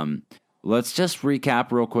 Let's just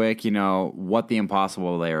recap real quick, what the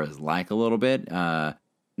Impossible Lair is like a little bit.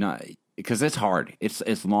 Because it's hard.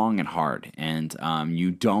 It's long and hard, and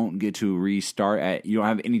you don't get to restart you don't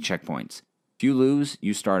have any checkpoints. If you lose,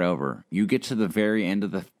 you start over. You get to the very end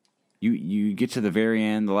of you get to the very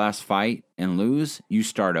end, the last fight, and lose, you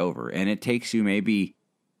start over. And it takes you maybe,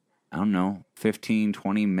 I don't know, 15,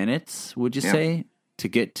 20 minutes, would you say, to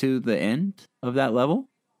get to the end of that level?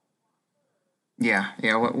 Yeah.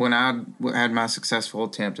 When I had my successful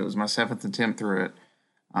attempt, it was my 7th attempt through it.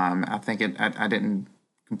 I think I didn't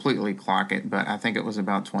completely clock it, but I think it was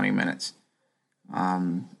about 20 minutes.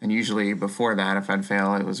 And usually before that, if I'd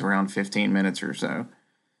fail, it was around 15 minutes or so.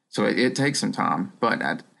 So it takes some time, but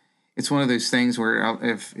it's one of those things where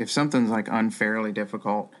if something's like unfairly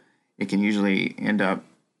difficult, it can usually end up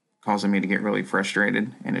causing me to get really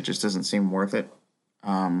frustrated, and it just doesn't seem worth it.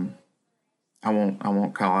 I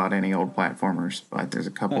won't call out any old platformers, but there's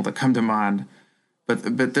a couple that come to mind.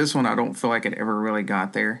 But this one, I don't feel like it ever really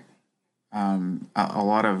got there. A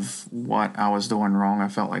lot of what I was doing wrong, I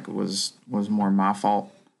felt like it was more my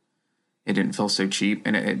fault. It didn't feel so cheap,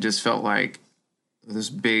 and it just felt like this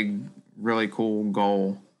big, really cool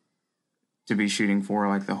goal to be shooting for,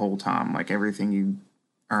 like the whole time. Like everything you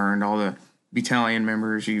earned, all the battalion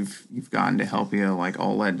members you've gotten to help you, like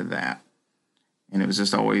all led to that. And it was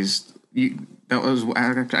just always it was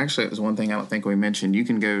one thing I don't think we mentioned. You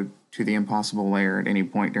can go to the Impossible Lair at any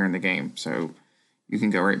point during the game, so you can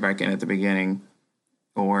go right back in at the beginning,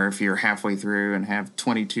 or if you're halfway through and have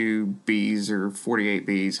 22 bees or 48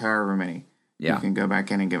 bees, however many, you can go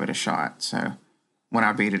back in and give it a shot. So when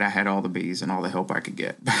I beat it, I had all the bees and all the help I could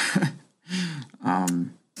get.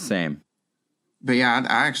 Same. But yeah,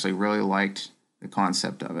 I actually really liked the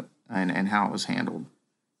concept of it and how it was handled.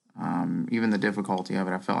 Even the difficulty of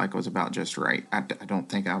it, I felt like it was about just right. I don't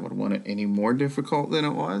think I would want it any more difficult than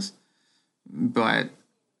it was, but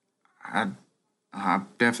I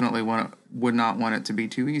definitely would not want it to be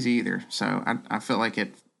too easy either. So I feel like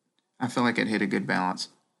it hit a good balance.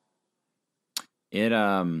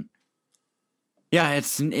 It's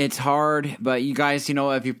hard, but you guys,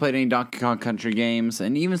 if you played any Donkey Kong Country games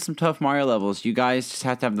and even some tough Mario levels, you guys just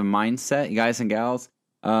have to have the mindset, you guys and gals,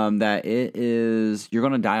 that you're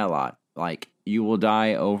going to die a lot. like you will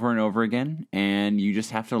die over and over again, and you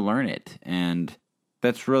just have to learn it. And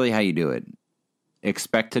that's really how you do it.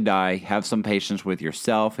 Expect to die, have some patience with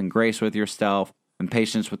yourself and grace with yourself and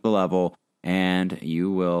patience with the level, and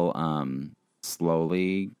you will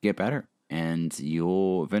slowly get better. And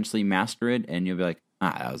you'll eventually master it, and you'll be like,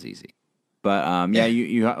 that was easy. But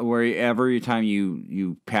you wherever time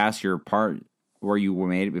you pass your part where you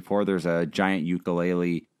made it before, there's a giant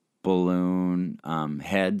ukulele balloon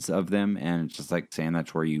heads of them, and it's just like saying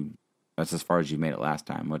that's as far as you made it last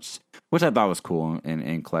time, which I thought was cool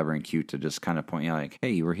and clever and cute to just kind of point out like,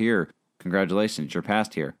 hey, you were here, congratulations, you're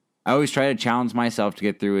past here. I always try to challenge myself to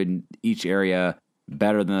get through in each area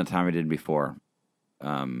better than the time I did before.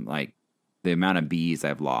 Like the amount of bees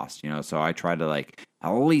I've lost, so I try to like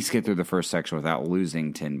at least get through the first section without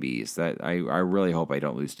losing 10 bees. That I really hope I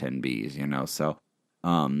don't lose 10 bees, so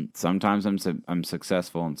sometimes I'm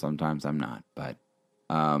successful and sometimes I'm not, but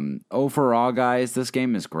overall, guys, this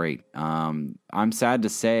game is great. I'm sad to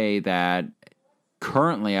say that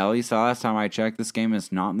currently, at least the last time I checked, this game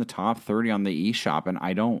is not in the top 30 on the eShop, and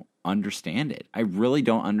I don't understand it. I really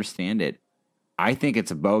don't understand it. I think it's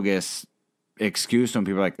a bogus excuse when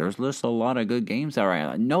people are like, there's just a lot of good games out right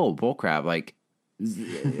now. No, bullcrap. Like,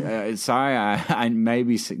 sorry, I may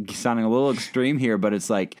be sounding a little extreme here, but it's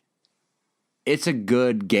like, it's a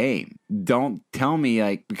good game. Don't tell me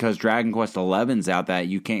like because Dragon Quest XI's out that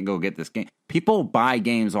you can't go get this game. People buy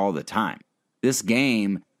games all the time. This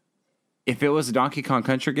game, if it was a Donkey Kong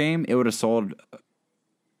Country game, it would have sold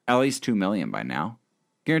at least 2 million by now.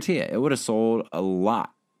 Guarantee it. It would have sold a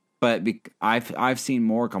lot. But I've seen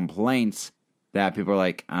more complaints that people are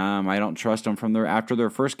like, I don't trust them after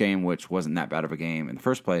their first game, which wasn't that bad of a game in the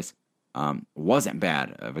first place. Wasn't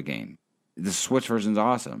bad of a game. The Switch version's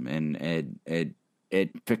awesome, and it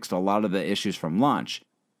fixed a lot of the issues from launch.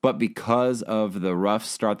 But because of the rough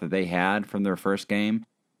start that they had from their first game,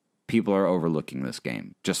 people are overlooking this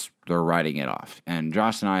game. Just they're writing it off. And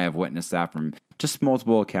Josh and I have witnessed that from just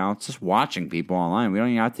multiple accounts, just watching people online. We don't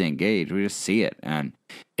even have to engage. We just see it. And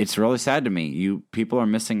it's really sad to me. People are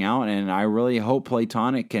missing out, and I really hope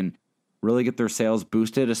Playtonic can really get their sales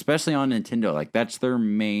boosted, especially on Nintendo. Like, that's their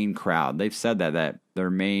main crowd. They've said that their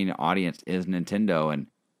main audience is Nintendo. And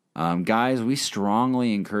guys, we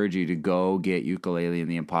strongly encourage you to go get Yooka-Laylee and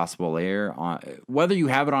the Impossible Lair. Whether you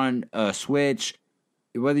have it on a Switch,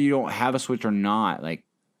 whether you don't have a Switch or not, like,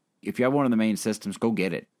 if you have one of the main systems, go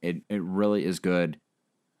get it. It really is good.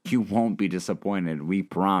 You won't be disappointed. We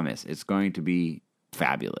promise. It's going to be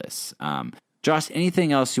fabulous. Josh,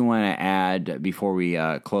 anything else you want to add before we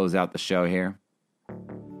close out the show here?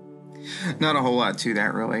 Not a whole lot to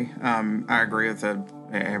that, really. I agree with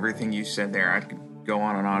everything you said there. I could go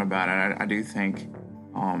on and on about it. I do think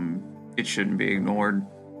it shouldn't be ignored.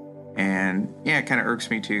 And, yeah, it kind of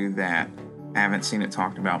irks me, too, that I haven't seen it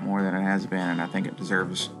talked about more than it has been, and I think it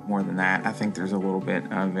deserves more than that. I think there's a little bit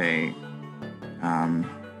of a...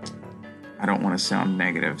 I don't want to sound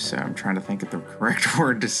negative, so I'm trying to think of the correct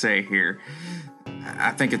word to say here.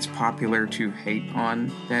 I think it's popular to hate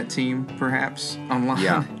on that team, perhaps, online.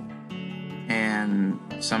 Yeah. And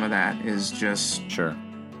some of that is just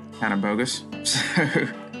kind of bogus. So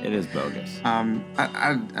it is bogus.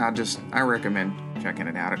 I recommend checking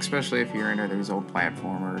it out, especially if you're into those old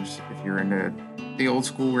platformers. If you're into the old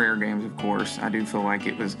school Rare games, of course. I do feel like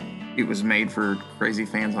it was made for crazy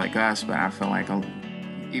fans like us, but I feel like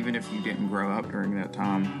even if you didn't grow up during that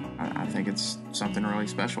time, I think it's something really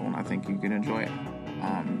special, and I think you can enjoy it.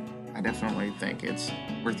 I definitely think it's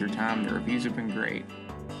worth your time. The reviews have been great.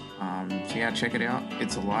 So yeah, check it out.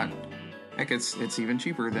 It's a lot. Heck, it's even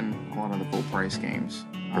cheaper than a lot of the full price games.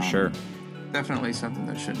 For sure. Definitely something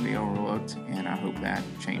that shouldn't be overlooked, and I hope that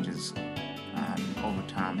changes over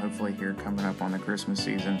time. Hopefully here coming up on the Christmas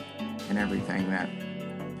season and everything that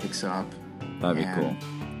picks up. That'd be cool.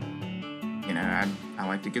 You know, I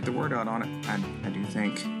like to get the word out on it. I do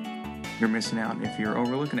think you're missing out if you're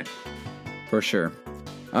overlooking it. For sure.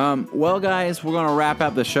 Well, guys, we're going to wrap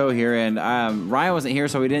up the show here, and Ryan wasn't here,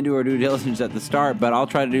 so we didn't do our due diligence at the start, but I'll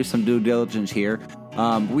try to do some due diligence here.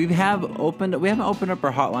 We haven't opened up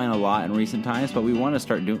our hotline a lot in recent times, but we want to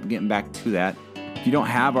start getting back to that. If you don't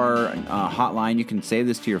have our hotline, you can save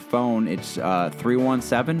this to your phone. It's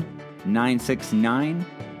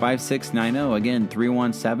 317-969-5690. Again,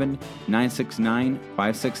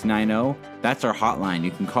 317-969-5690. That's our hotline.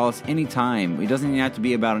 You can call us anytime. It doesn't even have to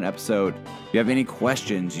be about an episode. If you have any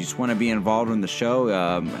questions, you just want to be involved in the show,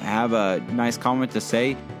 have a nice comment to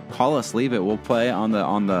say, call us, leave it. We'll play it on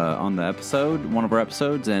the episode, one of our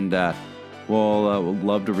episodes, and we'll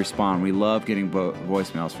love to respond. We love getting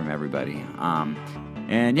voicemails from everybody.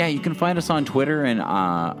 And yeah, you can find us on Twitter and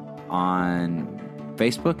on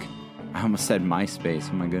Facebook. I almost said MySpace.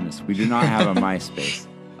 Oh my goodness, we do not have a MySpace.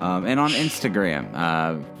 And on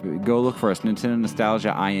Instagram, go look for us. Nintendo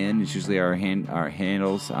Nostalgia IN is usually our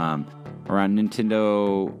handles. Around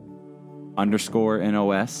Nintendo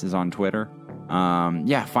 _NOS is on Twitter.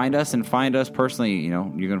 Find us and find us personally. You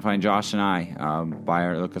know, you can find Josh and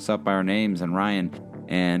I. Look us up by our names and Ryan.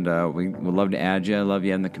 And we would love to add you. I love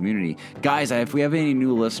you in the community. Guys, if we have any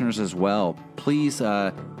new listeners as well, please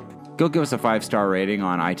go give us a 5-star rating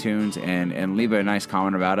on iTunes and leave a nice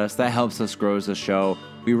comment about us. That helps us grow the show.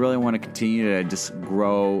 We really want to continue to just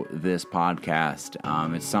grow this podcast.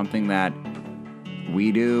 It's something that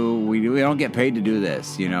we do. We don't get paid to do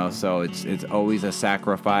this, you know, so it's always a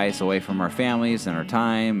sacrifice away from our families and our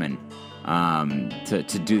time and to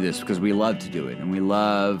do this because we love to do it and we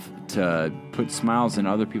love to put smiles in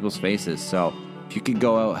other people's faces. So if you could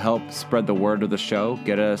go out, help spread the word of the show,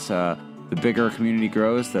 get us, the bigger our community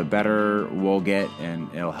grows, the better we'll get, and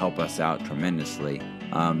it'll help us out tremendously.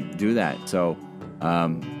 Do that. So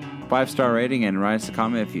 5-star rating and write us a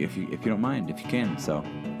comment if you don't mind, if you can. So,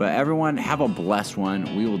 but everyone have a blessed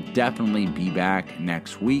one. We will definitely be back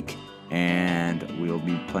next week and we'll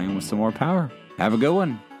be playing with some more power. Have a good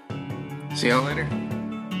one. See y'all later.